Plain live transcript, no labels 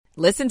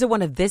Listen to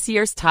one of this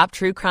year's top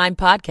true crime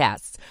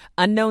podcasts.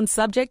 Unknown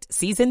Subject,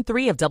 Season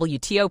 3 of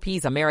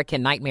WTOP's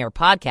American Nightmare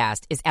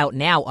podcast is out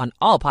now on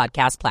all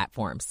podcast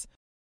platforms.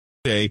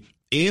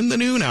 In the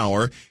noon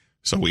hour,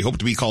 so we hope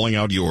to be calling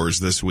out yours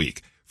this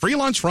week. Free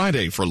Lunch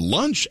Friday for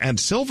lunch at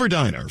Silver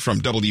Diner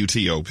from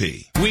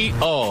WTOP. We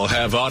all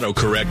have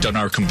autocorrect on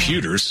our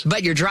computers.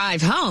 But your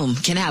drive home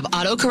can have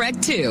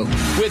autocorrect too.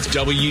 With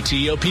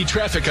WTOP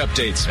traffic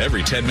updates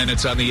every 10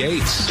 minutes on the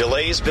 8s.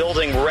 Delays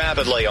building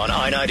rapidly on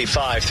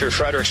I-95 through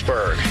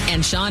Fredericksburg.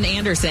 And Sean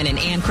Anderson and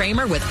Ann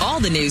Kramer with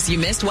all the news you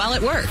missed while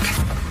at work.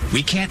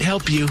 We can't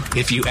help you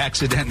if you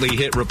accidentally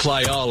hit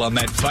reply all on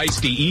that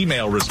feisty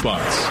email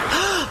response.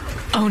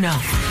 Oh, no.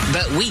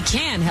 But we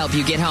can help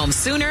you get home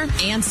sooner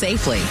and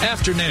safely.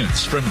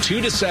 Afternoons from 2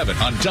 to 7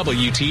 on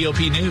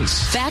WTOP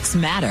News. Facts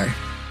matter.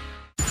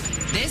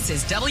 This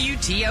is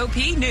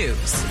WTOP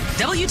News.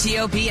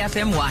 WTOP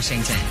FM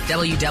Washington.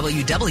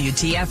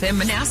 WWWTFM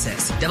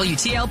Manassas.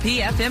 WTLP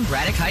FM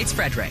Braddock Heights,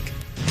 Frederick.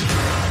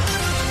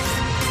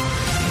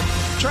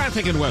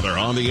 Traffic and weather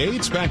on the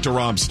 8s. Back to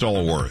Rob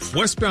Stallworth.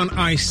 Westbound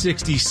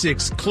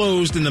I-66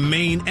 closed in the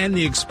main and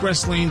the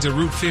express lanes of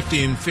Route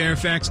 50 in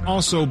Fairfax.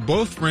 Also,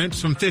 both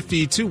ramps from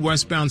 50 to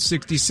westbound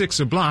 66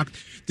 are blocked.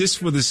 This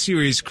for the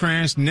serious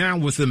crash, now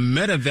with the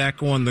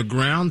medevac on the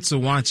ground, so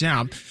watch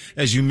out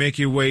as you make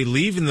your way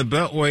leaving the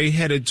Beltway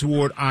headed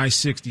toward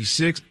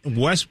I-66,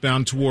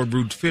 westbound toward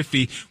Route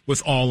 50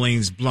 with all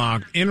lanes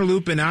blocked. Inner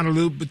loop and outer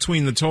loop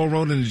between the toll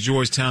road and the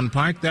Georgetown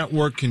Pike. That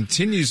work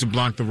continues to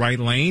block the right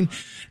lane.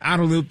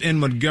 Outer loop in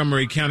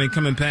Montgomery County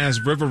coming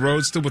past River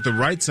Road, still with the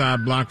right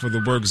side blocked for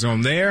the work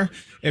zone there.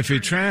 If you're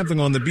traveling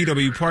on the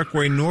BW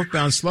Parkway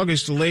northbound,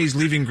 sluggish delays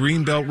leaving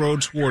Greenbelt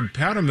Road toward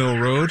Powder Mill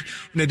Road.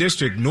 In the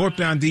district,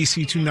 northbound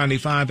DC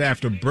 295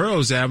 after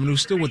Burroughs Avenue,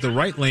 still with the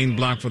right lane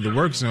blocked for the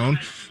work zone.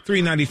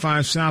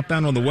 395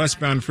 southbound on the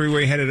westbound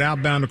freeway headed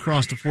outbound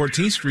across the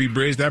 14th Street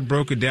Bridge. That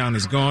broken down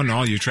is gone.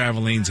 All your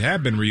travel lanes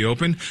have been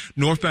reopened.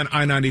 Northbound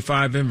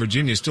I-95 in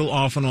Virginia still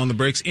off and on the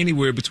brakes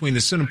anywhere between the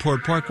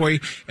Centerport Parkway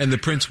and the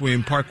Prince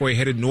William Parkway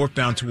headed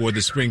northbound toward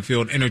the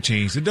Springfield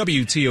Interchange. The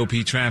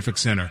WTOP Traffic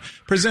Center,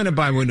 presented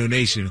by Window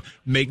Nation.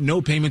 Make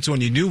no payments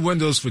on your new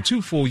windows for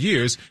 2 full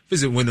years.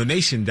 Visit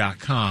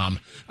windownation.com.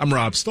 I'm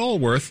Rob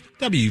Stallworth,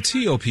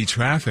 WTOP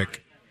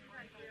Traffic.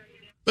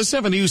 The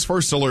 7 News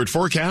First Alert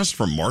forecast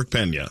from Mark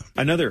Pena.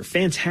 Another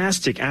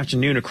fantastic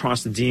afternoon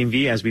across the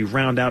DMV as we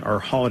round out our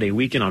holiday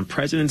weekend on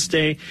President's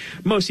Day.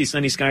 Mostly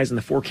sunny skies in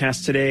the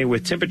forecast today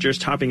with temperatures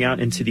topping out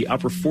into the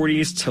upper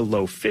 40s to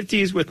low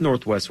 50s with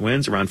northwest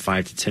winds around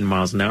 5 to 10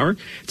 miles an hour.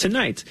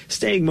 Tonight,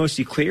 staying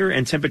mostly clear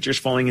and temperatures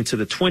falling into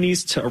the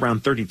 20s to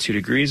around 32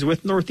 degrees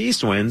with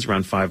northeast winds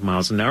around 5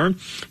 miles an hour.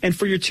 And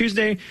for your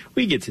Tuesday,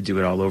 we get to do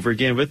it all over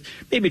again with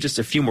maybe just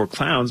a few more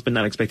clouds, but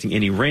not expecting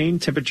any rain.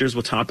 Temperatures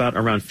will top out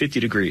around 50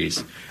 degrees.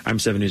 I'm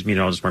 7 News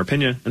meteorologist Mark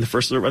Pena in the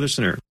First Alert Weather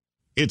Center.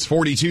 It's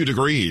 42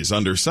 degrees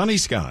under sunny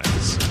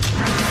skies.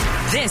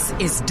 This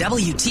is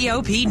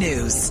WTOP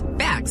News.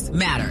 Facts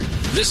matter.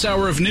 This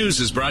hour of news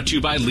is brought to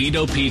you by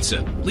Lido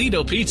Pizza.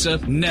 Lido Pizza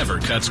never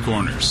cuts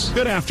corners.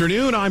 Good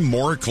afternoon, I'm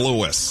Mark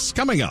Lewis.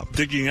 Coming up.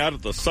 Digging out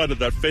at the site of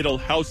that fatal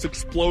house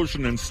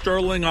explosion in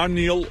Sterling, I'm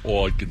Neil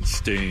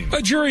Augenstein.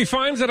 A jury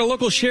finds that a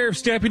local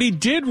sheriff's deputy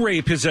did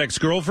rape his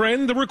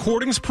ex-girlfriend. The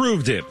recordings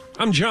proved it.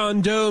 I'm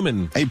John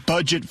Doman. A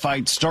budget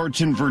fight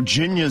starts in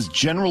Virginia's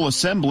General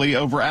Assembly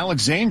over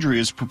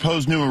Alexandria's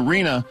proposed new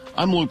arena.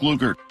 I'm Luke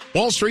Lukert.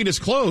 Wall Street is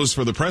closed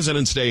for the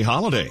President's Day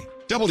holiday.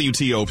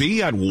 WTOP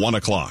at 1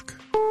 o'clock.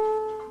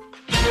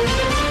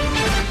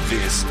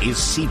 This is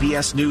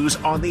CBS News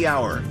on the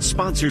Hour,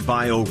 sponsored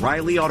by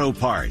O'Reilly Auto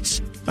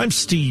Parts. I'm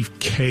Steve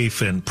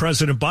Kafin.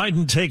 President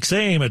Biden takes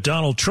aim at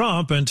Donald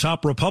Trump and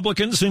top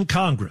Republicans in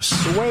Congress.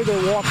 The way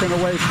they're walking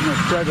away from the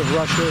threat of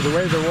Russia, the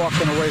way they're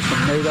walking away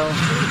from NATO,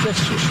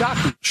 it's just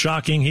shocking.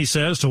 Shocking, he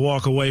says, to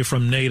walk away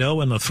from NATO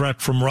and the threat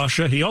from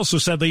Russia. He also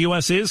said the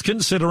U.S. is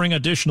considering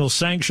additional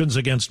sanctions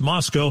against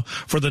Moscow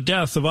for the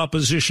death of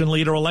opposition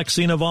leader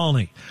Alexei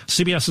Navalny.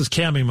 CBS's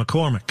Cammie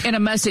McCormick. In a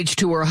message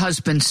to her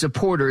husband's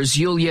supporters,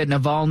 Yulia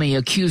Navalny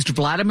accused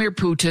Vladimir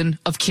Putin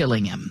of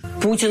killing him.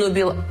 Putin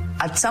убил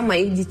отца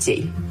моих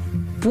детей.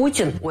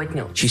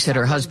 She said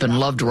her husband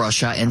loved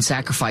Russia and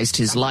sacrificed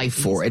his life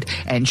for it,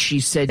 and she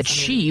said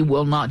she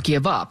will not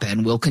give up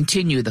and will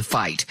continue the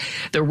fight.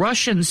 The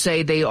Russians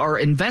say they are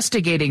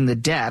investigating the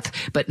death,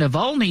 but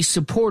Navalny's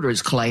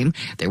supporters claim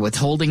they're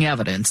withholding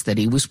evidence that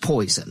he was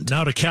poisoned.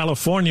 Now to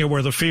California,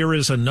 where the fear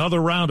is another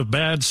round of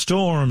bad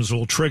storms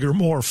will trigger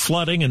more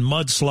flooding and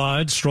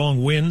mudslides.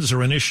 Strong winds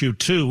are an issue,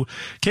 too.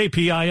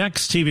 KPIX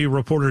TV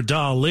reporter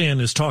Da Lin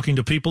is talking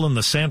to people in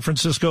the San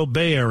Francisco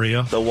Bay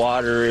Area. The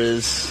water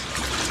is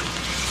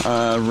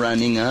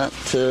running up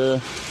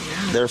to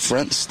their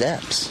front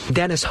steps.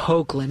 Dennis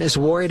Hoagland is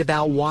worried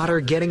about water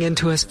getting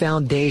into his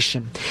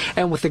foundation.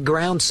 And with the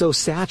ground so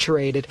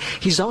saturated,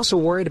 he's also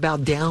worried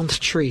about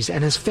downed trees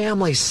and his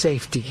family's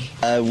safety.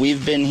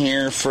 We've been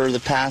here for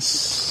the past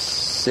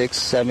 6,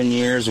 7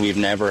 years, we've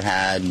never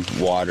had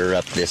water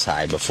up this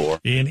high before.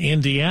 In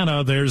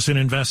Indiana, there's an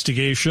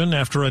investigation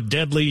after a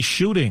deadly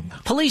shooting.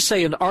 Police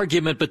say an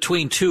argument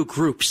between two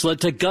groups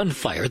led to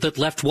gunfire that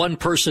left one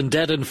person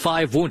dead and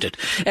 5 wounded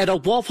at a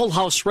Waffle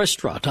House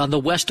restaurant on the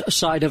west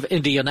side of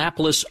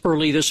Indianapolis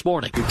early this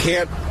morning. You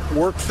can't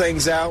work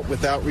things out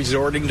without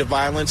resorting to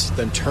violence,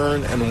 then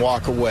turn and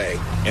walk away,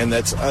 and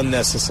that's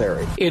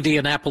unnecessary.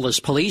 Indianapolis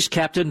Police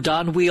Captain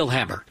Don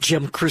Wheelhammer.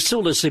 Jim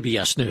Crisula,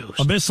 CBS News.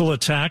 A missile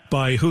attack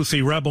by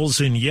Houthi rebels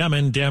in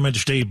Yemen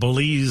damaged a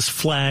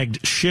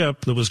Belize-flagged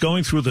ship that was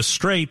going through the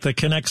strait that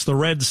connects the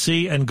Red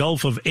Sea and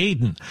Gulf of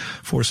Aden,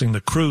 forcing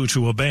the crew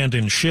to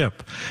abandon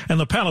ship. And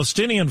the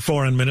Palestinian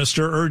foreign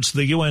minister urged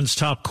the UN's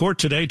top court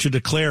today to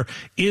declare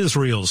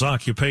Israel's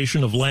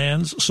occupation of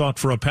lands sought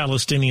for a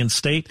Palestinian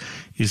state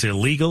is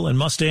illegal and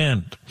must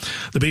end.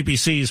 The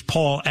BBC's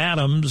Paul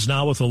Adams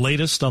now with the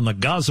latest on the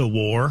Gaza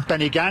war.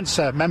 Benny Gantz,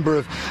 a member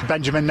of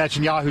Benjamin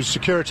Netanyahu's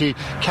security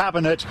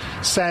cabinet,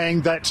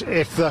 saying that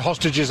if the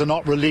hostages are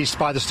not released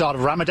by the start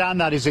of Ramadan,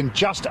 that is in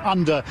just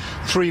under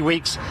 3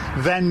 weeks,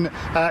 then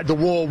the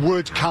war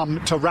would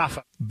come to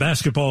Rafah.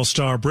 Basketball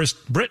star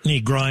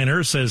Brittany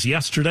Griner says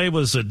yesterday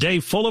was a day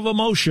full of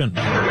emotion.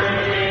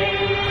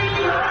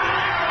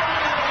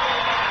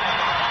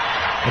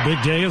 A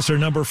big day as her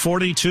number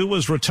 42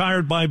 was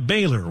retired by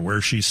Baylor, where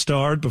she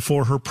starred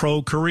before her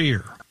pro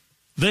career.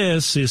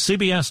 This is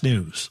CBS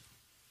News.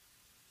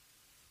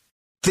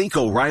 Think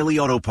O'Reilly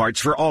Auto Parts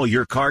for all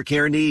your car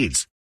care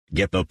needs.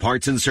 Get the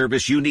parts and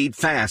service you need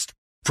fast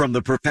from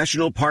the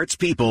professional parts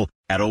people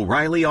at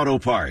O'Reilly Auto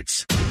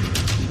Parts.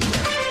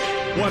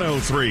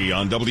 103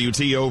 on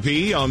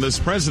WTOP on this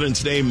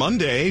President's Day,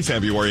 Monday,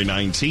 February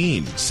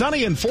 19.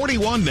 Sunny and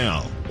 41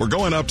 now. We're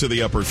going up to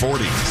the upper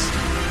 40s.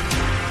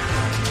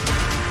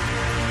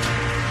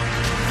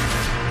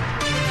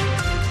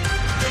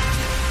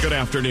 Good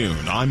afternoon.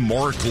 I'm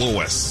Mark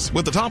Lewis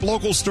with the top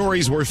local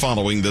stories we're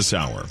following this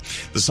hour.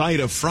 The site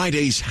of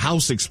Friday's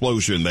house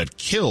explosion that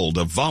killed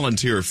a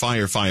volunteer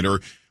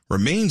firefighter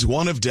remains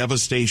one of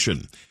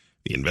devastation.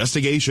 The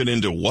investigation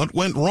into what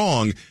went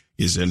wrong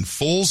is in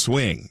full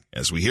swing,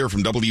 as we hear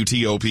from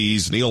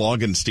WTOP's Neil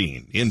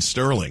Augenstein in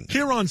Sterling.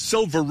 Here on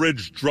Silver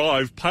Ridge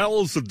Drive,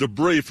 piles of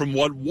debris from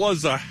what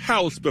was a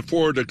house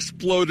before it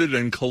exploded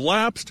and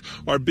collapsed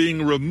are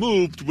being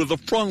removed with a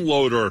front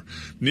loader.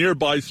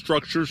 Nearby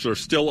structures are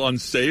still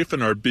unsafe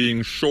and are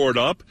being shored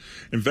up.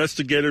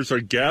 Investigators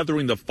are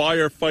gathering the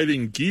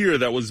firefighting gear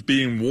that was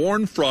being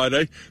worn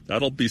Friday.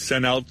 That'll be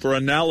sent out for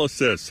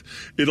analysis.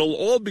 It'll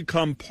all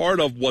become part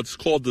of what's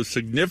called the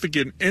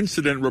Significant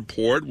Incident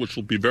Report, which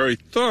will be very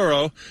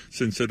thorough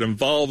since it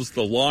involves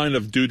the line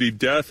of duty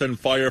death and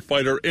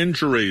firefighter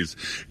injuries.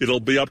 It'll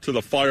be up to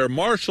the fire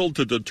marshal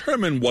to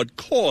determine what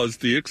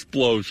caused the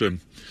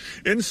explosion.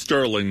 In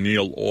Sterling,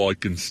 Neil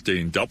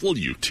Augenstein,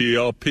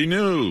 WTOP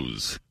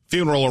News.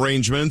 Funeral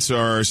arrangements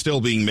are still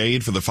being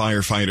made for the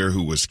firefighter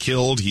who was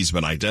killed. He's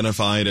been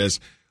identified as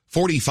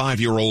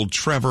 45-year-old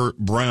Trevor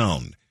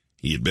Brown.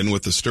 He had been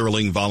with the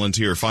Sterling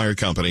Volunteer Fire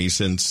Company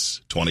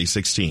since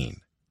 2016.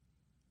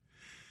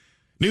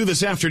 New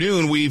this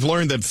afternoon, we've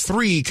learned that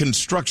 3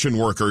 construction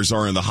workers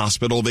are in the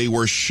hospital. They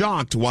were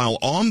shocked while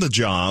on the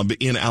job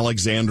in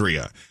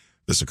Alexandria.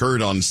 This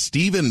occurred on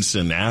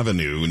Stevenson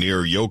Avenue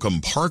near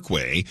Yoakum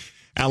Parkway.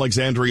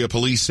 Alexandria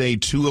police say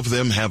 2 of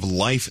them have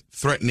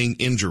life-threatening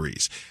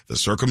injuries. The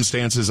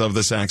circumstances of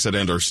this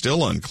accident are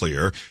still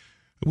unclear.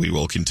 We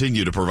will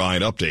continue to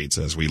provide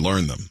updates as we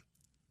learn them.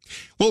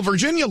 Well,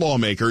 Virginia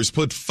lawmakers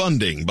put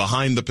funding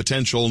behind the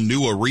potential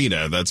new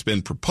arena that's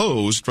been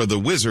proposed for the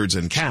Wizards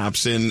and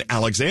Caps in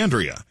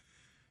Alexandria.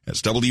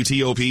 As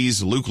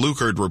WTOP's Luke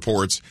Lukert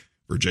reports,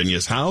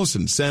 Virginia's House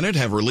and Senate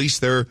have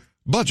released their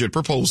budget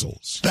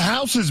proposals. The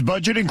House's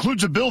budget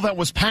includes a bill that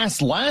was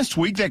passed last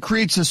week that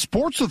creates a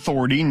sports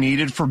authority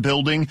needed for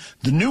building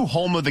the new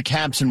home of the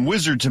Caps and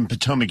Wizards in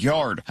Potomac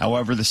Yard.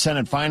 However, the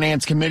Senate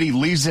Finance Committee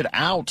leaves it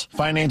out.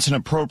 Finance and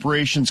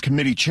Appropriations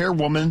Committee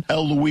Chairwoman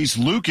Eloise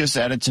Lucas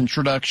at its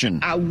introduction.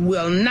 I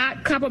will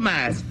not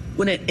compromise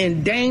when it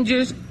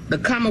endangers the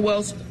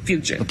Commonwealth's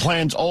future. The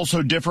plans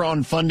also differ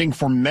on funding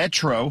for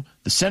Metro.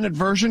 The Senate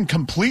version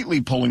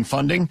completely pulling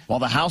funding, while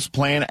the House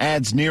plan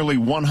adds nearly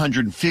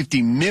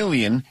 $150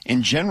 million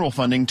in general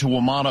funding to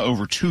WMATA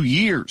over 2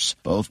 years.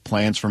 Both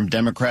plans from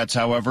Democrats,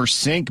 however,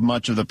 sink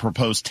much of the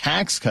proposed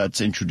tax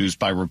cuts introduced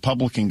by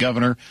Republican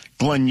Governor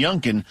Glenn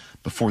Youngkin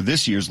before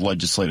this year's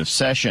legislative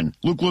session.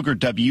 Luke Lukert,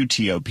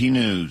 WTOP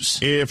News.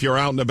 If you're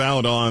out and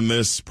about on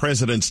this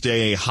President's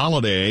Day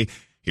holiday,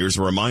 here's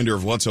a reminder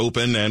of what's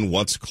open and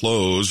what's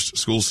closed.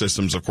 School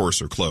systems, of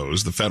course, are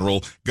closed. The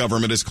federal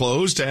government is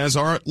closed, as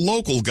are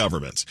local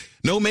governments.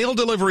 No mail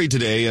delivery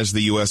today, as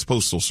the U.S.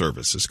 Postal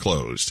Service is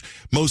closed.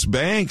 Most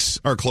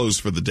banks are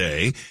closed for the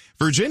day.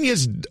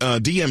 Virginia's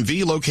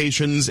DMV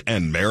locations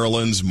and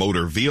Maryland's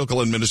Motor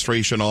Vehicle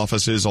Administration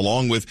offices,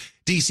 along with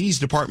D.C.'s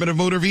Department of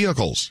Motor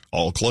Vehicles,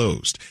 all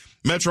closed.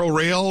 Metro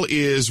Rail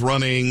is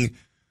running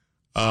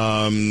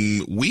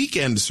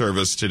weekend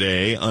service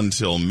today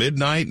until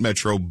midnight.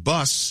 Metro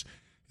Bus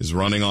is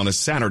running on a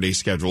Saturday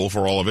schedule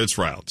for all of its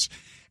routes.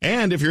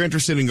 And if you're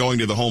interested in going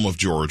to the home of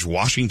George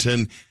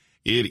Washington,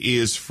 it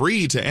is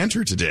free to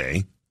enter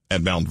today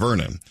at Mount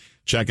Vernon.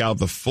 Check out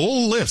the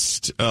full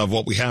list of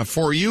what we have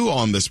for you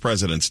on this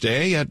President's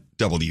Day at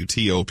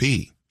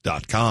WTOP.com.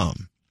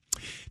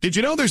 Did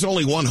you know there's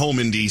only one home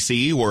in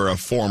D.C. where a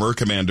former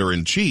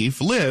commander-in-chief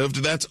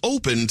lived that's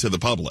open to the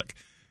public?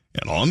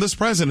 And on this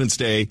President's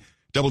Day,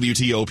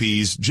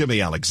 WTOP's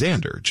Jimmy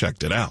Alexander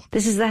checked it out.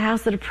 This is the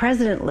house that a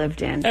president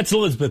lived in. That's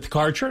Elizabeth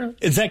Karcher,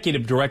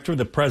 executive director of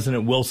the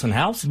President Wilson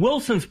House.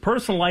 Wilson's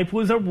personal life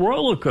was a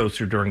roller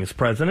coaster during his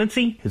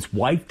presidency. His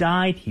wife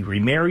died, he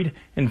remarried,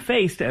 and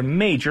faced a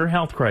major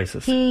health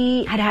crisis.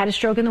 He had a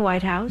stroke in the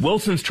White House.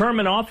 Wilson's term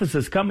in office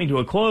is coming to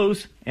a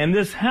close, and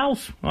this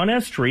house on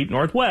S Street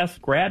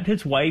Northwest grabbed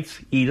his wife's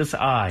Edith's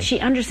eye.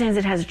 She understands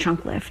it has a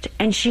trunk lift,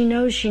 and she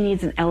knows she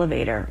needs an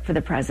elevator for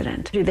the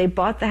president. They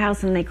bought the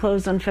house and they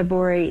closed on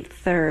February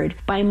 3rd.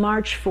 By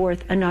March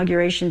 4th,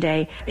 Inauguration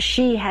Day,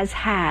 she has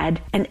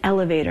had an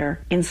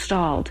elevator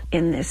installed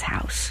in this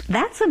house.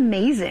 That's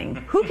amazing.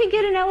 Who can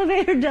get an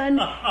elevator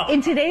done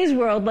in today's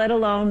world, let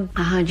alone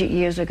 100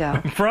 years ago?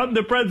 From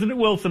the President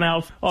Wilson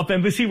House off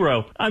Embassy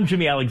Row, I'm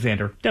Jimmy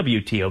Alexander,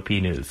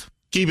 WTOP News.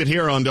 Keep it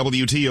here on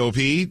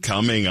WTOP.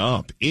 Coming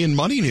up in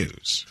Money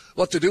News.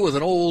 What to do with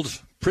an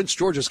old Prince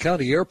George's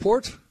County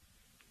airport?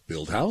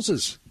 Build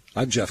houses.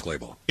 I'm Jeff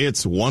Clable.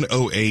 It's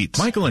 1:08.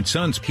 Michael and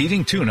Son's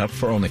heating tune-up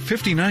for only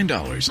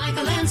 $59.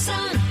 Michael and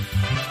Son.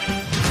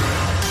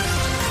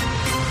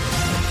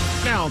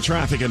 Now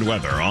traffic and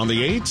weather on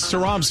the 8s to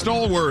Rob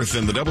Stallworth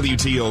in the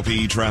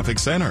WTOP Traffic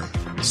Center.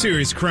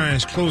 Serious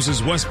crash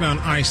closes westbound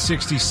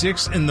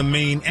I-66 in the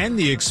main and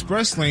the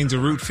express lanes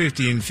of Route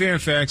 50 in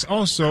Fairfax.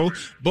 Also,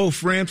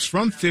 both ramps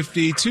from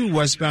 50 to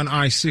westbound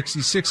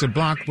I-66 are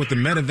blocked with the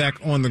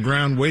medevac on the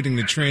ground waiting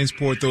to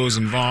transport those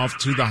involved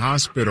to the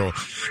hospital.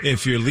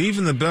 If you're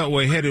leaving the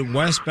Beltway headed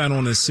westbound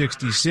on the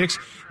 66,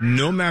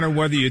 no matter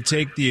whether you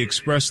take the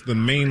express or the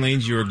main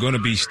lanes, you're going to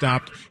be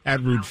stopped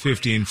at Route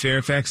 50 in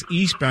Fairfax.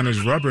 Eastbound is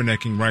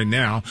rubbernecking right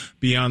now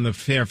beyond the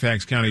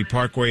Fairfax County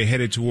Parkway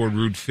headed toward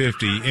Route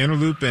 50. Inner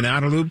loop and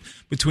outer loop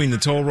between the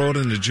toll road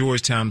and the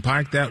Georgetown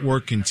Pike. That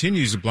work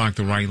continues to block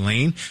the right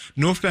lane.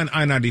 Northbound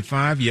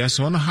I-95, yes,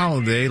 on a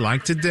holiday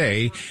like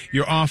today,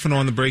 you're off and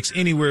on the brakes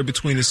anywhere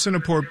between the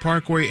Centerport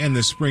Parkway and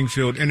the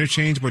Springfield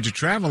interchange, but your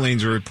travel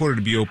lanes are reported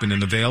to be open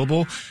and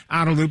available.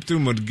 Outer loop through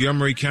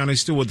Montgomery County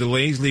still with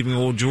delays, leaving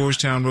Old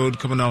Georgetown Road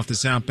coming off the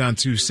southbound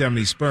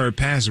 270 spur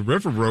past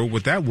River Road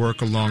with that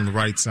work along the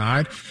right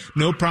side.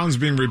 No problems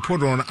being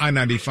reported on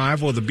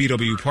I-95 or the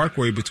BW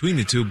Parkway between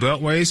the two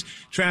beltways.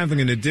 Traveling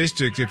in the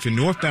district, if you're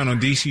northbound on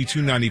DC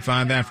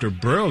 295 after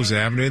Burroughs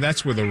Avenue,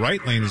 that's where the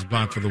right lane is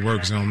blocked for the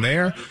work zone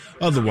there.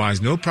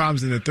 Otherwise, no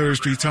problems in the 3rd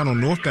Street Tunnel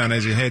northbound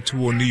as you head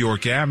toward New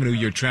York Avenue.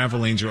 Your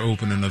travel lanes are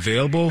open and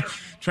available.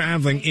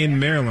 Traveling in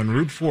Maryland,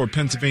 Route 4,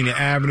 Pennsylvania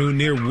Avenue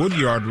near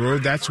Woodyard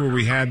Road, that's where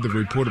we had the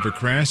report of a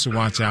crash, so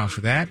watch out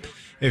for that.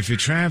 If you're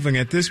traveling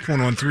at this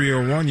point on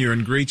 301, you're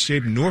in great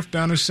shape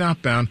northbound or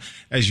southbound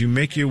as you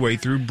make your way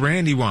through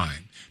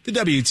Brandywine. The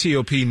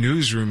WTOP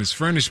newsroom is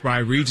furnished by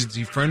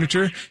Regency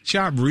Furniture.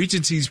 Shop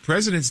Regency's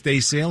President's Day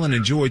sale and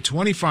enjoy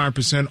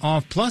 25%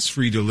 off plus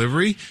free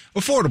delivery.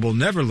 Affordable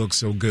never looks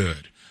so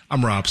good.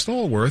 I'm Rob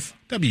Stallworth,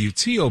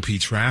 WTOP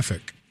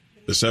Traffic.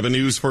 The 7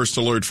 News First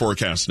Alert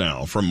forecast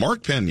now from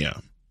Mark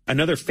Pena.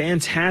 Another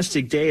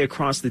fantastic day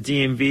across the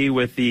DMV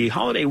with the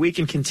holiday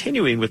weekend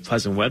continuing with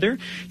pleasant weather.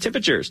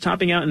 Temperatures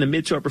topping out in the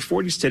mid to upper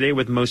 40s today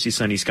with mostly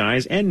sunny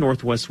skies and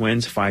northwest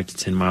winds 5 to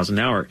 10 miles an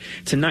hour.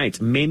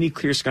 Tonight, mainly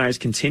clear skies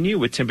continue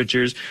with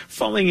temperatures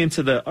falling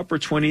into the upper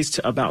 20s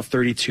to about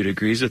 32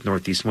 degrees with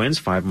northeast winds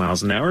 5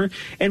 miles an hour.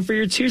 And for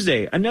your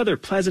Tuesday, another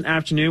pleasant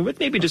afternoon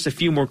with maybe just a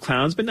few more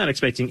clouds, but not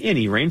expecting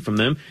any rain from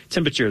them.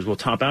 Temperatures will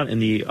top out in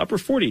the upper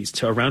 40s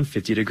to around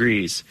 50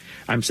 degrees.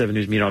 I'm 7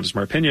 News meteorologist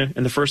Mark Pena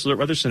in the First Alert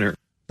Weather Center.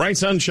 Bright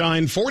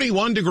sunshine,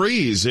 41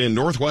 degrees in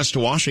Northwest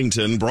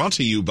Washington, brought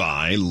to you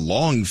by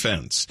Long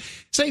Fence.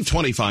 Save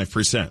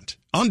 25%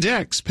 on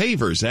decks,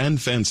 pavers,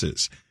 and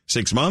fences.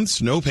 6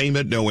 months, no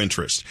payment, no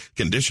interest.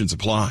 Conditions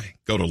apply.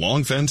 Go to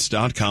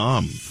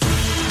longfence.com.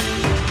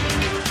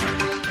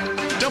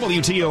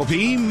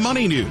 WTOP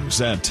Money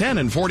News at 10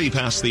 and 40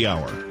 past the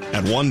hour.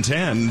 At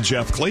 1:10,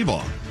 Jeff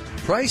Claiborne.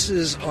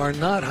 Prices are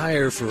not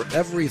higher for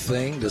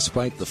everything,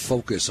 despite the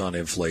focus on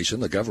inflation.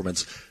 The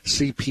government's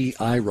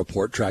CPI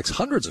report tracks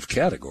hundreds of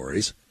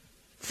categories.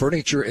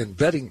 Furniture and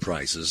bedding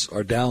prices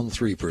are down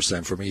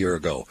 3% from a year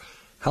ago.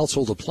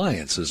 Household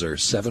appliances are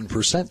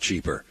 7%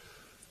 cheaper.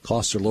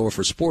 Costs are lower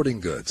for sporting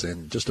goods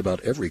and just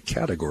about every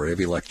category of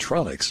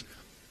electronics.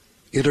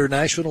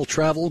 International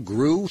travel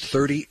grew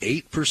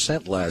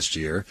 38% last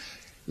year.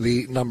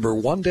 The number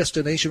one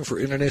destination for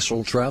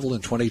international travel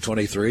in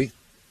 2023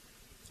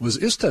 was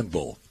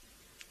Istanbul.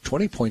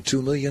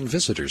 20.2 million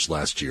visitors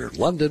last year.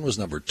 London was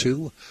number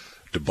 2.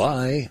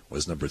 Dubai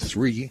was number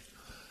 3.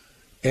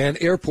 An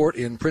airport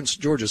in Prince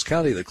George's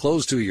County that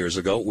closed 2 years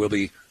ago will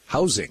be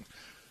housing.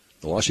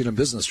 The Washington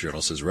Business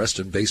Journal says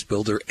Reston-based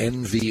builder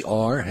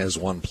NVR has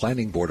won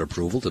planning board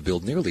approval to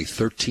build nearly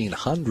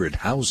 1,300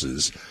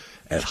 houses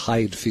at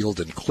Hyde Field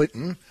in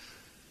Clinton.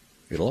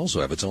 It'll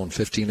also have its own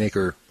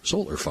 15-acre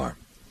solar farm.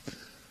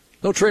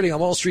 No trading on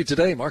Wall Street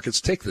today.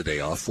 Markets take the day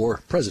off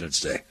for President's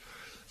Day.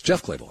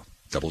 Jeff Claiborne,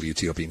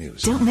 WTOP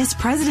News. Don't miss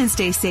President's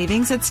Day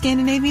savings at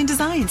Scandinavian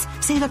Designs.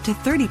 Save up to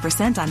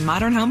 30% on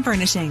modern home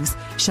furnishings.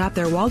 Shop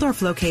their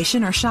Waldorf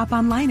location or shop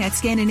online at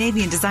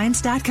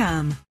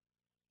ScandinavianDesigns.com.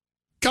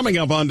 Coming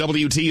up on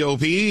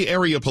WTOP,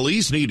 area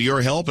police need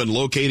your help in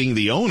locating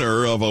the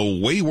owner of a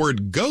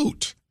wayward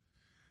goat.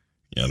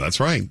 Yeah, that's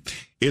right.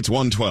 It's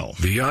 1:12.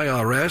 The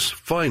IRS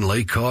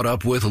finally caught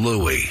up with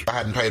Louie. I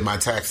hadn't paid my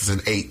taxes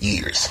in 8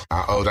 years.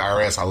 I owe the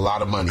IRS a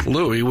lot of money.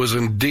 Louie was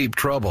in deep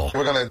trouble.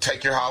 We're going to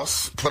take your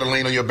house, put a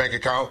lien on your bank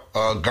account,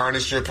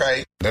 garnish your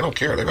pay. They don't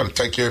care. They're going to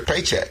take your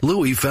paycheck.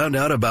 Louie found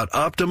out about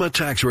Optima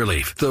Tax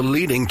Relief, the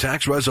leading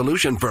tax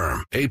resolution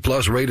firm. A+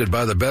 rated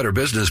by the Better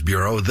Business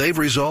Bureau, they've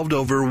resolved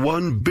over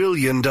 $1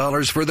 billion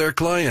for their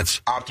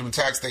clients. Optima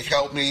Tax, they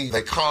help me.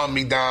 They calm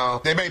me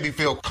down. They make me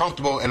feel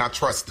comfortable, and I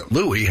trust them.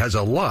 Louie has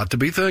a lot to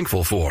be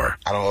thankful for.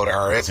 I don't owe the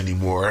IRS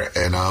anymore,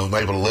 and I'm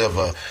able to live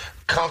a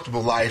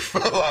comfortable life, a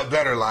lot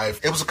better life.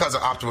 It was because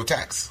of Optima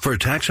Tax. For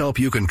tax help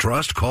you can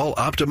trust, call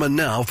Optima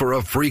now for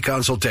a free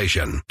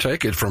consultation.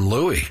 Take it from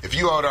Louie. If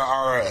you owe the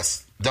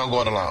IRS, don't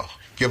go it alone.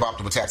 Give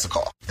Optima Tax a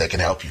call. They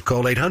can help you.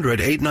 Call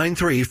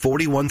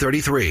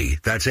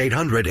 800-893-4133. That's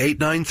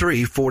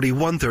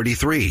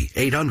 800-893-4133.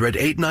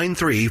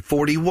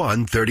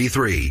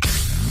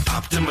 800-893-4133.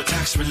 Optima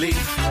Tax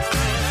Relief.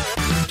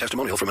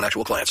 Testimonial from an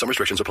actual client. Some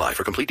restrictions apply.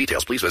 For complete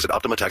details, please visit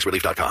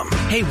OptimaTaxRelief.com.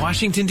 Hey,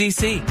 Washington,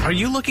 D.C., are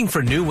you looking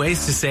for new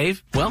ways to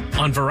save? Well,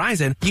 on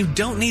Verizon, you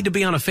don't need to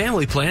be on a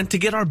family plan to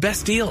get our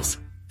best deals.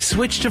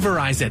 Switch to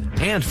Verizon,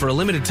 and for a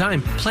limited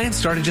time, plans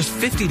start at just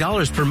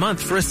 $50 per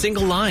month for a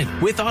single line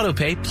with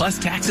autopay plus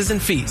taxes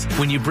and fees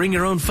when you bring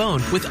your own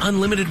phone with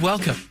unlimited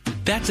welcome.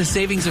 That's a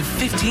savings of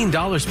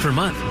 $15 per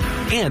month.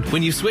 And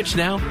when you switch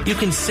now, you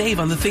can save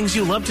on the things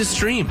you love to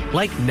stream,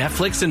 like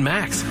Netflix and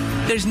Max.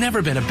 There's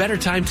never been a better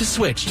time to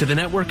switch to the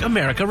network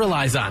America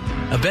relies on.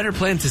 A better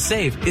plan to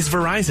save is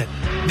Verizon.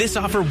 This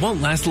offer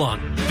won't last long.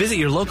 Visit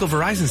your local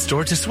Verizon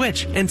store to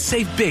switch and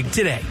save big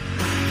today.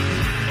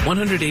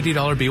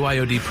 $180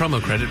 BYOD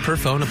promo credit per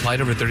phone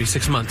applied over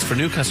 36 months for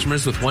new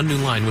customers with one new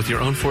line with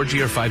your own 4G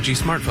or 5G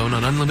smartphone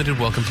on unlimited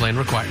welcome plan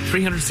required.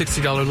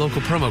 $360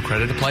 local promo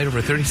credit applied over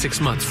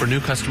 36 months for new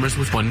customers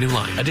with one new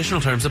line.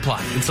 Additional terms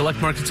apply. In select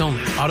markets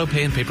only. Auto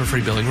pay and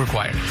paper-free billing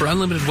required. For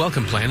unlimited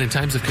welcome plan in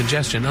times of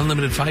congestion,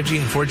 unlimited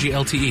 5G and 4G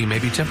LTE may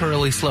be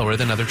temporarily slower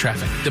than other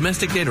traffic.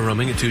 Domestic data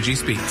roaming at 2G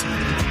speeds.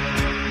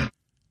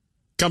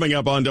 Coming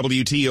up on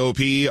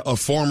WTOP, a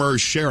former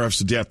sheriff's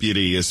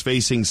deputy is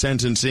facing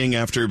sentencing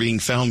after being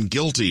found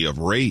guilty of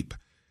rape.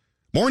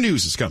 More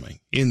news is coming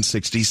in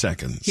 60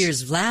 seconds.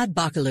 Here's Vlad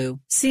Bakalu,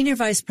 Senior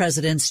Vice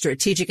President,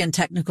 Strategic and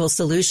Technical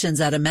Solutions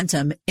at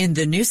Amentum, in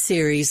the new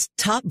series,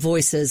 Top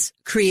Voices,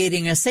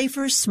 Creating a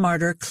Safer,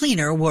 Smarter,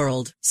 Cleaner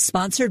World,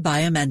 sponsored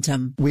by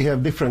Amentum. We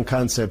have different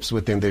concepts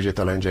within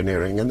digital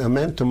engineering, and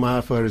Amentum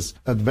offers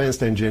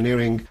advanced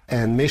engineering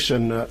and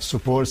mission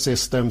support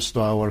systems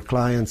to our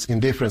clients in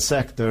different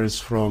sectors,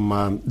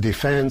 from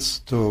defense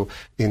to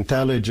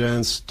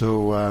intelligence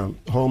to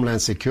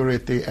homeland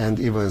security and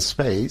even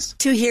space.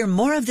 To hear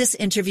more of this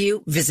interview,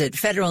 visit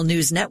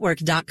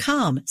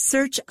federalnewsnetwork.com,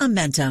 search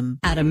Amentum.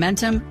 At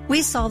Amentum,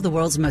 we solve the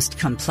world's most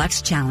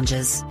complex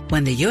challenges.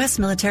 When the U.S.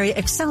 military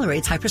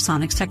accelerates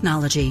hypersonics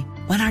technology,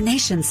 when our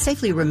nation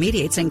safely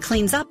remediates and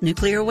cleans up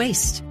nuclear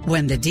waste,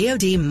 when the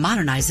DoD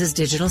modernizes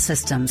digital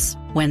systems,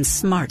 when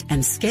smart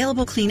and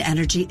scalable clean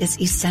energy is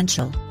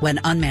essential,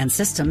 when unmanned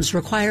systems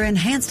require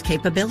enhanced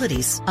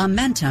capabilities,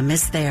 Amentum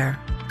is there,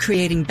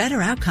 creating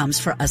better outcomes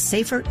for a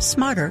safer,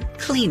 smarter,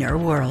 cleaner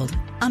world.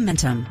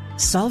 Amentum,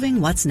 solving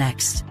what's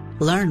next.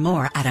 Learn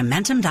more at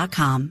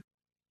Amentum.com.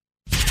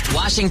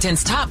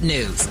 Washington's top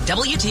news,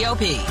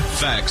 WTOP.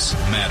 Facts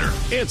matter.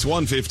 It's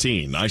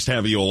 1:15. Nice to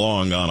have you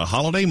along on a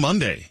holiday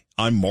Monday.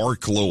 I'm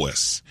Mark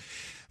Lewis.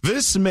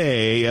 This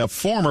May, a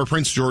former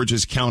Prince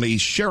George's County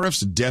Sheriff's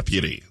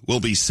deputy will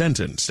be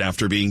sentenced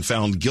after being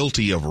found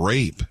guilty of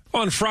rape.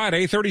 On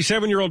Friday,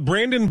 37-year-old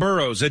Brandon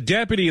Burrows, a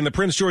deputy in the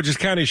Prince George's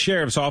County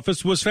Sheriff's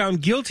Office, was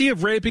found guilty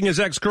of raping his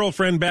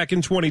ex-girlfriend back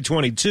in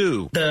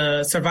 2022.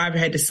 The survivor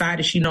had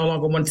decided she no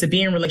longer wanted to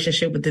be in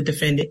relationship with the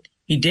defendant.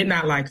 He did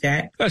not like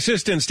that.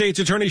 Assistant State's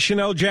Attorney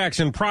Chanel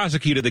Jackson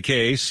prosecuted the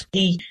case.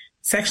 He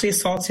sexually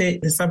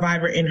assaulted the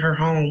survivor in her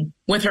home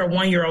with her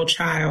 1-year-old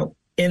child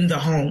in the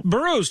home.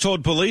 Burrows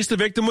told police the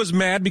victim was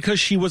mad because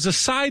she was a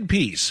side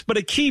piece, but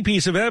a key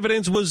piece of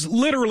evidence was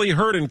literally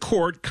heard in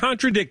court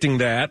contradicting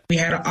that. We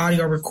had an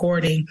audio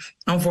recording.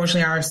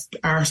 Unfortunately,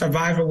 our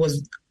survivor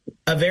was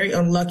a very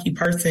unlucky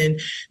person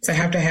to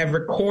have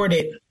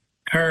recorded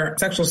her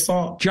sexual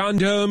assault. John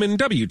Doman,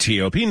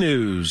 WTOP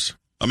News.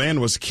 A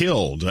man was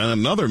killed and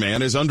another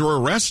man is under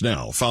arrest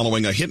now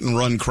following a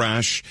hit-and-run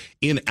crash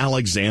in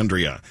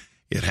Alexandria.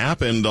 It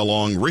happened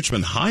along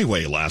Richmond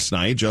Highway last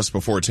night just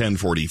before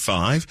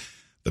 10:45.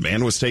 The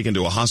man was taken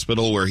to a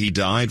hospital where he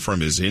died from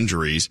his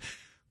injuries.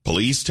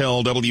 Police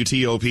tell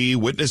WTOP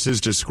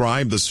witnesses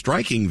described the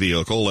striking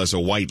vehicle as a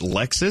white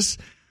Lexus.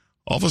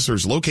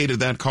 Officers located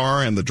that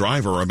car and the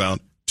driver about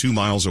 2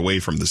 miles away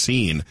from the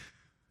scene.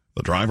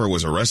 The driver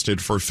was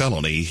arrested for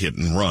felony hit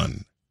and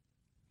run.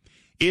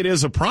 It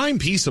is a prime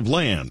piece of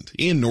land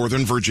in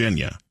Northern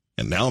Virginia,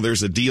 and now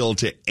there's a deal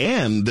to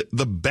end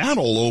the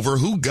battle over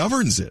who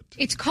governs it.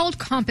 It's called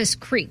Compass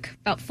Creek,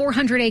 about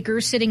 400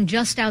 acres sitting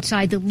just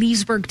outside the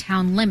Leesburg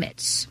town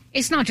limits.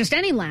 It's not just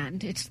any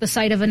land. It's the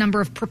site of a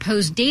number of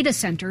proposed data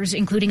centers,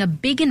 including a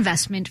big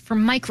investment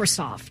from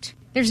Microsoft.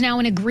 There's now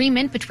an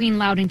agreement between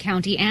Loudoun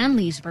County and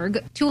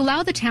Leesburg to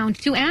allow the town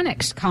to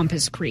annex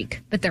Compass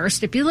Creek, but there are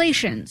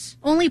stipulations.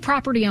 Only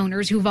property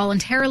owners who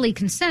voluntarily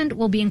consent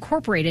will be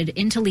incorporated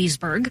into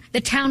Leesburg. The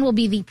town will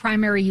be the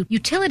primary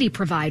utility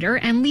provider,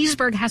 and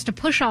Leesburg has to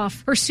push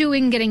off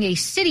pursuing getting a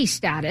city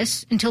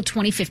status until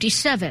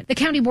 2057. The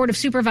County Board of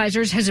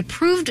Supervisors has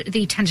approved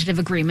the tentative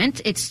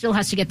agreement. It still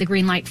has to get the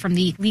green light from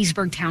the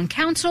Leesburg Town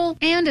Council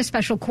and a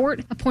special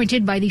court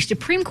appointed by the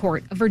Supreme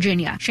Court of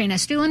Virginia. Shayna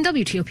Stulin,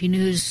 WTOP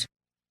News.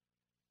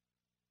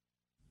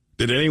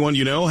 Did anyone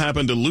you know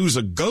happen to lose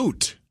a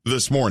goat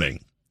this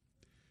morning?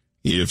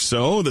 If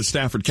so, the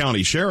Stafford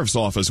County Sheriff's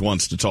Office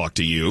wants to talk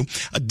to you.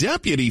 A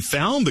deputy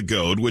found the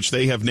goat, which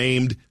they have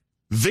named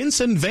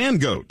Vincent Van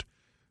Goat.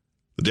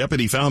 The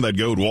deputy found that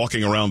goat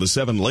walking around the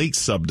Seven Lakes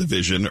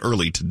subdivision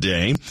early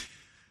today.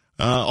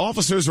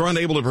 Officers are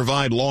unable to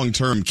provide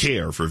long-term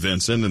care for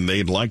Vincent, and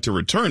they'd like to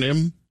return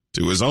him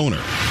to his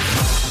owner.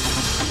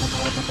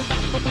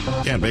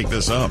 Can't make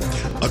this up.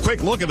 A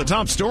quick look at the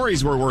top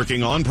stories we're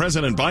working on.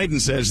 President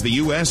Biden says the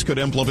U.S. could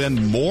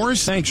implement more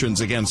sanctions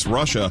against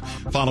Russia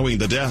following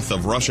the death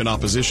of Russian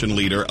opposition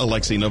leader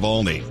Alexei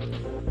Navalny.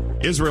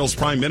 Israel's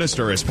prime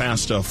minister has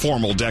passed a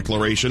formal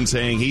declaration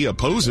saying he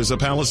opposes a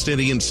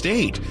Palestinian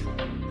state,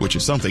 which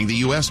is something the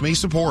U.S. may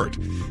support.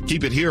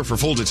 Keep it here for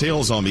full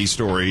details on these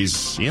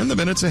stories in the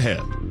minutes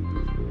ahead.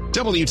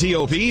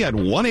 WTOP at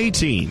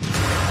 1:18.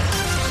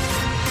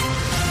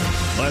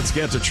 Let's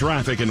get to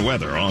traffic and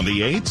weather on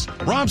the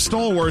 8th. Rob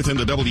Stallworth in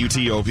the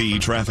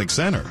WTOP Traffic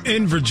Center.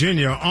 In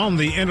Virginia, on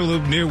the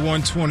Interloop near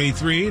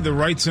 123, the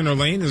right center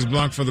lane is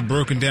blocked for the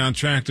broken down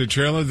tractor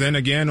trailer. Then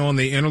again on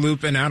the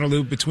Interloop and Outer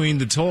Loop between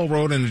the Toll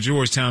Road and the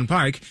Georgetown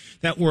Pike,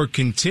 that work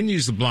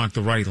continues to block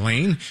the right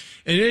lane.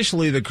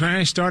 Initially, the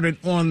crash started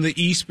on the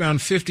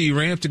eastbound 50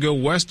 ramp to go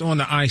west on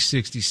the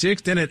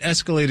I-66. Then it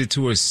escalated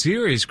to a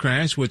serious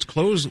crash, which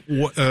closed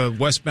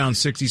westbound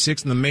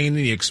 66 in the main and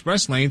the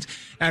express lanes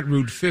at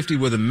Route 50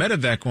 with a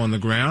medevac on the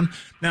ground.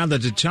 Now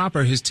that the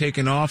chopper has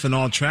taken off and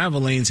all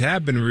travel lanes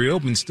have been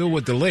reopened, still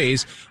with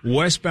delays,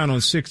 westbound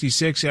on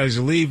 66 as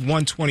you leave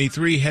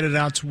 123 headed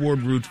out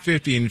toward Route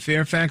 50 in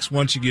Fairfax.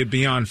 Once you get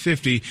beyond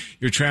 50,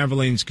 your travel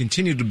lanes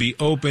continue to be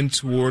open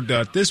toward,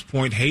 at this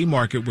point,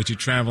 Haymarket, with your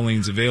travel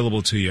lanes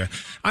available to you.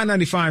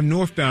 I-95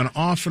 northbound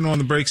off and on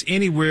the brakes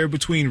anywhere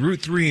between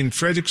Route 3 and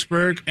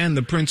Fredericksburg and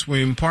the Prince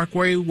William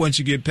Parkway. Once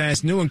you get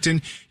past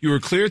Newington, you are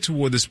clear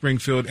toward the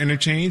Springfield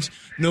interchange.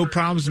 No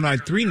problems on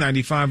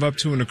I-395 up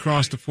to and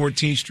across the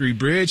 14th Street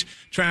Bridge.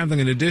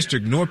 Traveling in the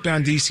district,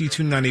 northbound DC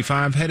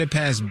 295 headed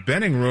past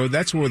Benning Road.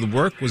 That's where the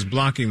work was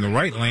blocking the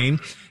right lane.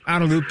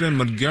 Outer Loop in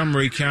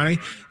Montgomery County.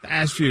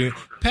 As you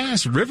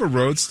pass River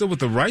Road, still with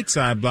the right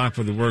side blocked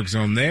for the work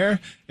zone there.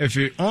 If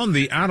you're on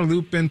the Outer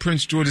Loop in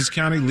Prince George's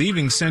County,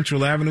 leaving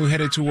Central Avenue,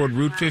 headed toward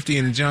Route 50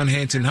 and the John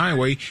Hanson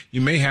Highway,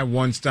 you may have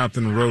one stopped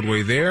in the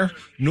roadway there.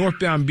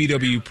 Northbound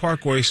BW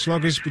Parkway,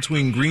 sluggish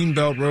between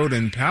Greenbelt Road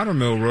and Powder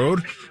Mill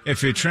Road.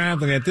 If you're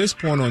traveling at this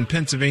point on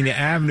Pennsylvania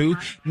Avenue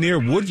near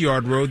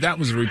Woodyard Road, that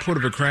was a report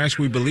of a crash.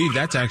 We believe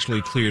that's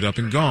actually cleared up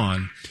and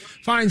gone.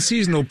 Find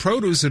seasonal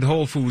produce at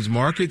Whole Foods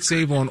Market.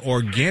 Save on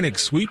organic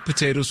sweet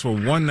potatoes for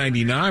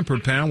 $1.99 per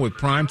pound with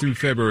Prime through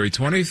February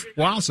 20th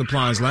while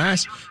supplies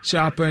last.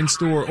 Shop in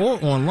store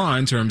or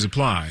online. Terms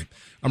apply.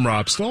 I'm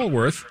Rob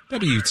Stallworth,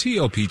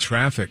 WTOP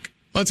Traffic.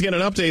 Let's get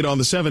an update on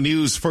the 7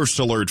 News First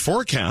Alert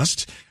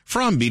forecast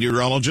from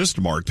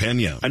meteorologist Mark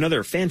Pena.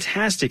 Another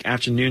fantastic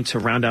afternoon to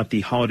round out the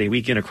holiday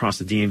weekend across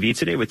the DMV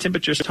today, with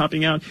temperatures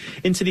topping out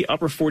into the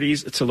upper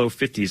 40s to low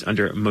 50s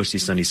under mostly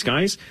sunny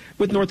skies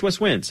with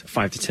northwest winds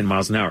 5 to 10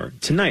 miles an hour.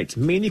 Tonight,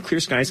 mainly clear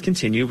skies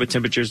continue with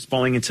temperatures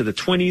falling into the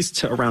 20s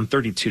to around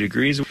 32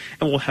 degrees,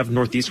 and we'll have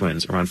northeast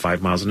winds around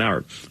 5 miles an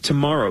hour.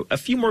 Tomorrow, a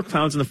few more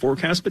clouds in the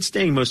forecast, but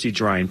staying mostly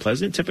dry and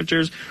pleasant.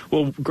 Temperatures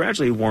will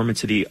gradually warm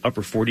into the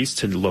upper 40s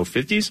to the low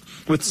 50s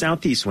with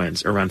southeast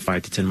winds around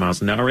 5 to 10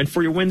 miles an hour. And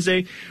for your Wednesday,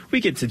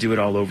 we get to do it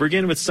all over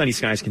again with sunny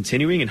skies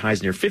continuing and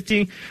highs near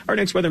 50. Our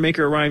next weather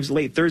maker arrives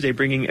late Thursday,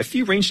 bringing a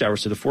few rain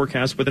showers to the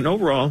forecast with an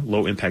overall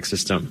low impact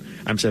system.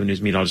 I'm 7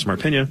 News meteorologist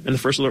Mark Pena in the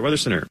First Alert Weather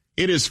Center.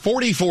 It is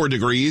 44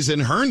 degrees in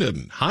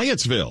Herndon.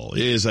 Hyattsville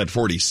is at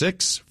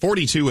 46,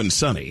 42 and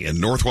sunny in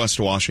Northwest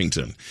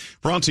Washington.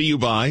 Brought to you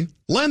by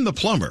Len the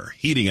Plumber,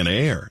 Heating and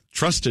Air.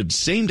 Trusted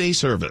same-day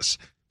service,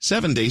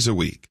 7 days a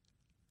week.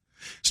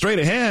 Straight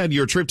ahead,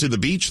 your trip to the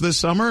beach this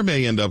summer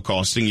may end up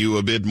costing you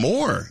a bit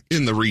more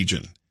in the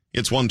region.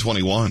 It's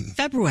 1:21.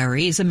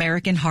 February is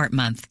American Heart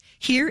Month.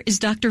 Here is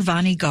Dr.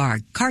 Vani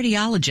Garg,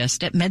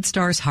 cardiologist at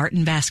MedStar's Heart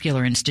and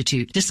Vascular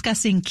Institute,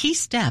 discussing key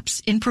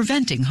steps in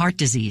preventing heart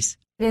disease.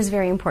 It is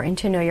very important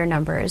to know your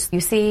numbers. You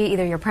see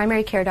either your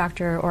primary care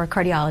doctor or a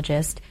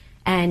cardiologist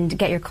and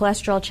get your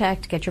cholesterol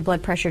checked, get your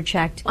blood pressure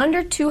checked.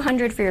 Under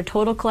 200 for your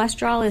total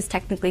cholesterol is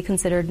technically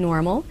considered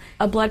normal.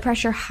 A blood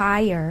pressure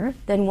higher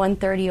than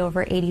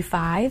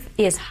 130/85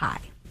 is high.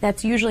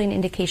 That's usually an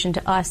indication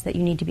to us that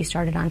you need to be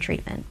started on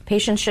treatment.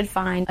 Patients should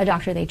find a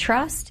doctor they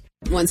trust.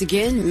 Once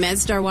again,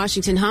 MedStar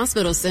Washington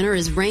Hospital Center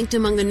is ranked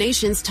among the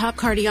nation's top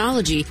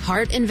cardiology,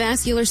 heart, and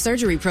vascular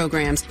surgery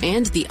programs,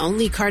 and the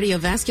only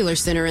cardiovascular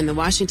center in the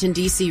Washington,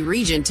 D.C.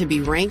 region to be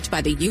ranked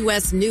by the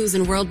U.S. News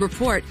 & World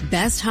Report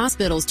Best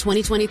Hospitals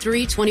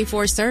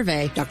 2023-24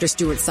 survey. Dr.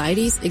 Stuart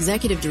Seides,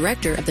 Executive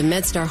Director of the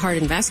MedStar Heart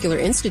and Vascular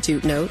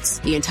Institute, notes,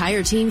 the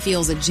entire team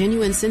feels a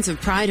genuine sense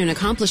of pride and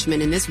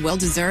accomplishment in this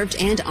well-deserved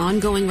and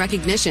ongoing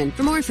recognition.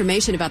 For more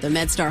information about the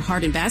MedStar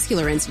Heart and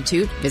Vascular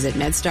Institute, visit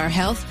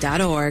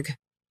medstarhealth.org.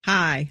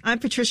 Hi, I'm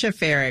Patricia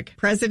Farrick,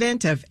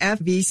 president of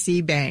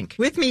FVC Bank.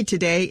 With me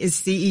today is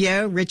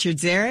CEO Richard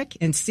Zarek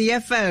and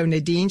CFO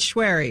Nadine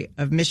Schwery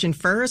of Mission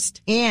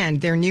First and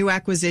their new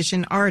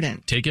acquisition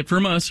Ardent. Take it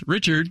from us,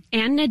 Richard.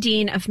 And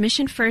Nadine of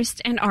Mission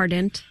First and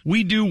Ardent.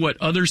 We do what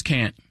others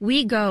can't.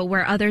 We go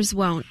where others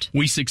won't.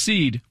 We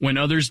succeed when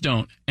others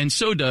don't. And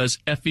so does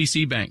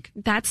FVC Bank.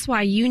 That's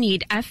why you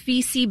need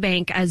FVC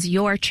Bank as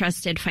your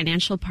trusted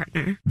financial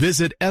partner.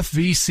 Visit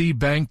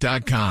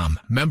FVCbank.com.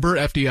 Member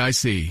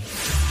FDIC.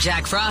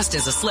 Jack Frost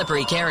is a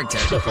slippery character.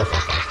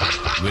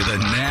 With a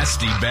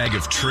nasty bag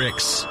of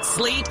tricks.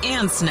 Sleet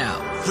and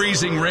snow.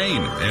 Freezing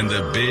rain and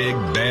the big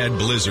bad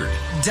blizzard.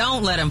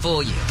 Don't let him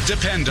fool you.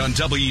 Depend on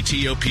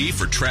WTOP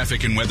for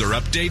traffic and weather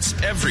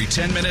updates every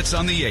 10 minutes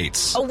on the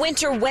 8s. A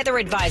winter weather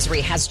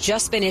advisory has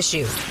just been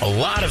issued. A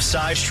lot of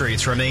side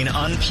streets remain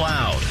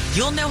unplowed.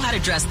 You'll know how to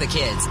dress the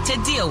kids to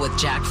deal with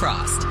Jack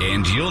Frost.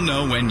 And you'll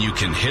know when you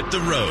can hit the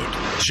road,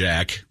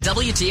 Jack.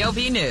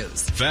 WTOP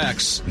News.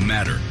 Facts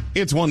matter.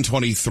 It's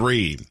 1:23.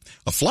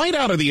 A flight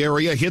out of the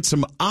area hit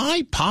some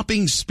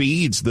eye-popping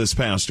speeds this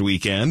past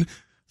weekend,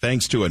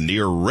 thanks to a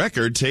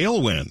near-record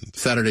tailwind.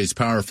 Saturday's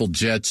powerful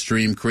jet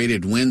stream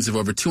created winds of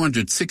over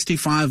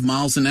 265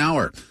 miles an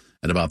hour.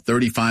 At about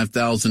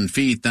 35,000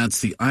 feet, that's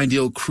the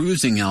ideal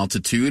cruising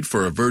altitude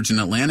for a Virgin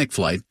Atlantic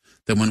flight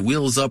that went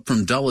wheels up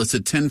from Dulles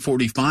at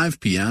 10:45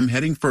 p.m.,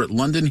 heading for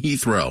London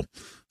Heathrow.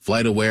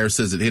 FlightAware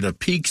says it hit a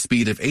peak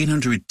speed of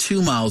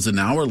 802 miles an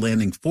hour,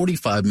 landing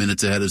 45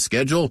 minutes ahead of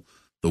schedule.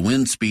 The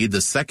wind speed,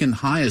 the second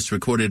highest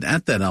recorded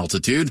at that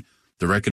altitude. The record